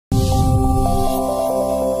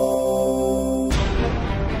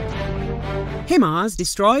HIMARS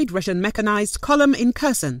destroyed Russian mechanized column in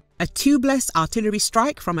Kherson. A tubeless artillery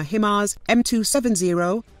strike from a HIMARS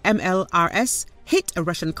M270 MLRS hit a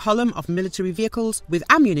Russian column of military vehicles with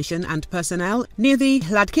ammunition and personnel near the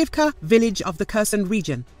Hladkivka village of the Kherson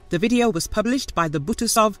region. The video was published by the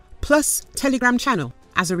Butusov Plus Telegram channel.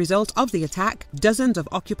 As a result of the attack, dozens of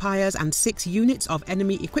occupiers and 6 units of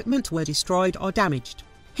enemy equipment were destroyed or damaged.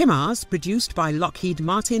 HIMARS, produced by Lockheed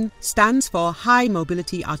Martin, stands for High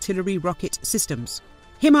Mobility Artillery Rocket Systems.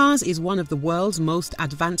 HIMARS is one of the world's most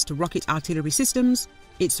advanced rocket artillery systems.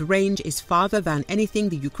 Its range is farther than anything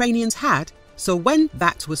the Ukrainians had, so when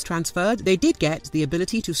that was transferred, they did get the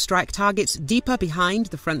ability to strike targets deeper behind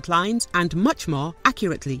the front lines and much more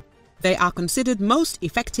accurately. They are considered most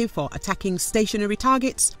effective for attacking stationary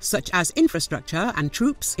targets, such as infrastructure and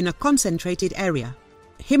troops in a concentrated area.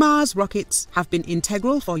 HIMARS rockets have been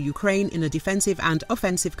integral for Ukraine in a defensive and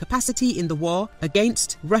offensive capacity in the war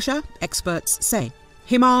against Russia, experts say.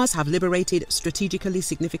 HIMARS have liberated strategically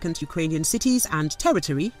significant Ukrainian cities and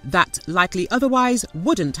territory that likely otherwise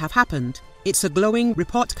wouldn't have happened. It's a glowing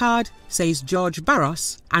report card, says George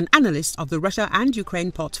Barros, an analyst of the Russia and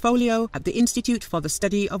Ukraine portfolio at the Institute for the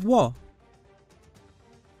Study of War.